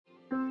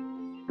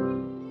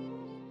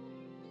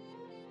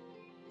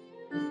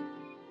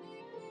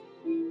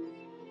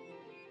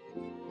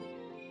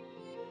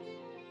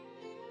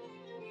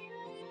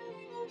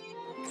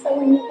So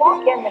when you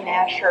walk in the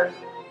Nasher,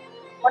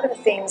 one of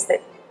the things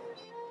that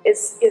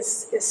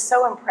is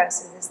so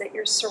impressive is that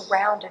you're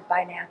surrounded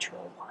by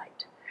natural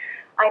light.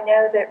 I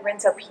know that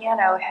Renzo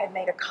Piano had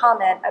made a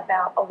comment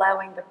about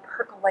allowing the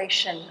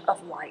percolation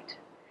of light.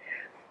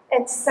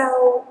 And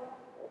so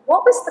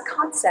what was the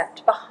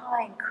concept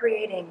behind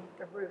creating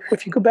the roof?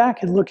 If you go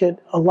back and look at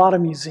a lot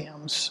of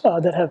museums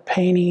that have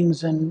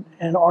paintings and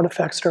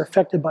artifacts that are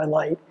affected by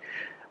light,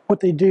 what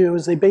they do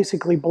is they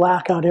basically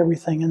black out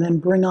everything and then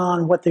bring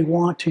on what they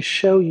want to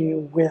show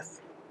you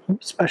with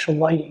special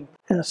lighting.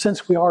 And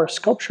since we are a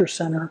sculpture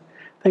center,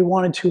 they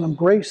wanted to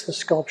embrace the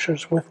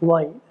sculptures with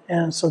light.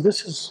 And so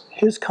this is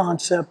his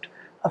concept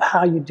of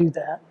how you do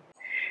that.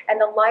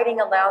 And the lighting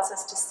allows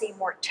us to see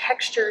more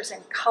textures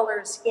and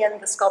colors in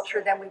the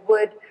sculpture than we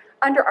would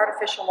under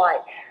artificial light.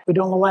 We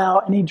don't allow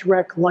any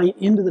direct light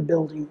into the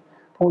building,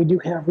 but we do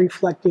have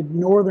reflected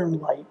northern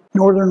light.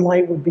 Northern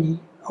light would be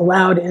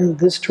allowed in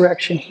this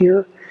direction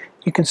here.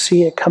 You can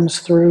see it comes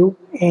through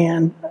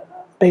and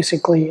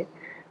basically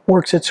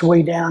works its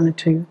way down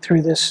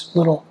through this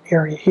little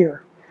area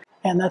here.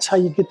 And that's how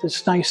you get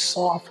this nice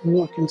soft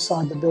look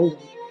inside the building.